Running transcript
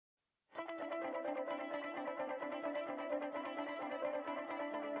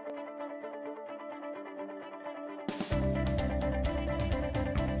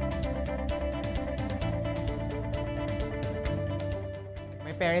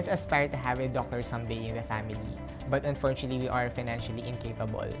parents aspire to have a doctor someday in the family, but unfortunately we are financially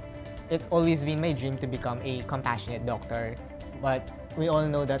incapable. It's always been my dream to become a compassionate doctor, but we all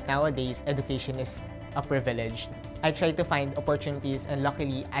know that nowadays education is a privilege. I tried to find opportunities, and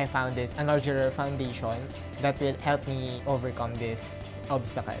luckily I found this Anargerer Foundation that will help me overcome this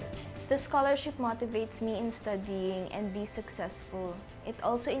obstacle. The scholarship motivates me in studying and be successful. It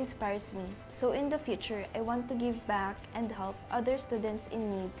also inspires me. So in the future, I want to give back and help other students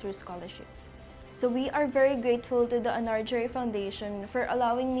in need through scholarships. So we are very grateful to the Anargerer Foundation for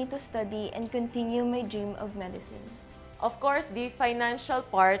allowing me to study and continue my dream of medicine. Of course, the financial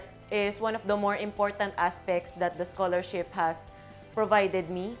part is one of the more important aspects that the scholarship has provided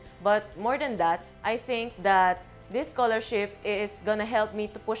me. But more than that, I think that this scholarship is gonna help me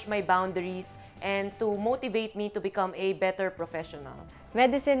to push my boundaries and to motivate me to become a better professional.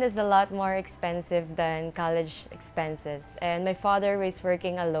 Medicine is a lot more expensive than college expenses, and my father, who is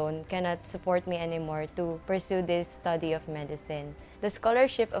working alone, cannot support me anymore to pursue this study of medicine. The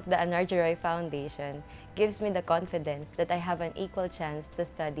scholarship of the Anargerer Foundation gives me the confidence that I have an equal chance to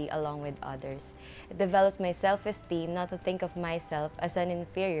study along with others. It develops my self-esteem not to think of myself as an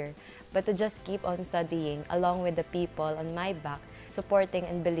inferior, but to just keep on studying along with the people on my back, supporting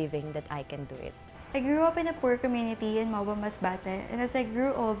and believing that I can do it. I grew up in a poor community in Maba Masbate, and as I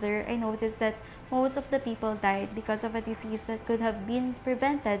grew older, I noticed that most of the people died because of a disease that could have been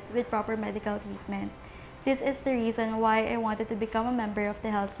prevented with proper medical treatment. This is the reason why I wanted to become a member of the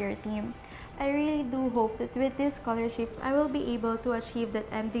healthcare team. I really do hope that with this scholarship, I will be able to achieve that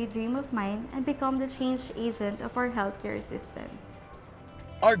MD dream of mine and become the change agent of our healthcare system.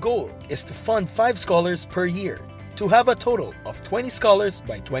 Our goal is to fund 5 scholars per year, to have a total of 20 scholars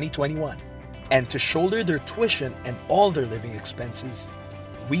by 2021. And to shoulder their tuition and all their living expenses,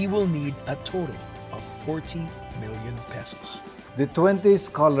 we will need a total of 40 million pesos. The 20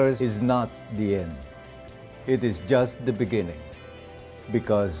 scholars is not the end. It is just the beginning,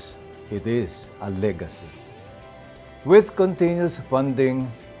 because it is a legacy. With continuous funding,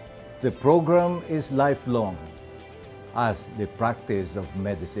 the program is lifelong, as the practice of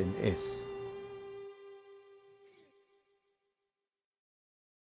medicine is.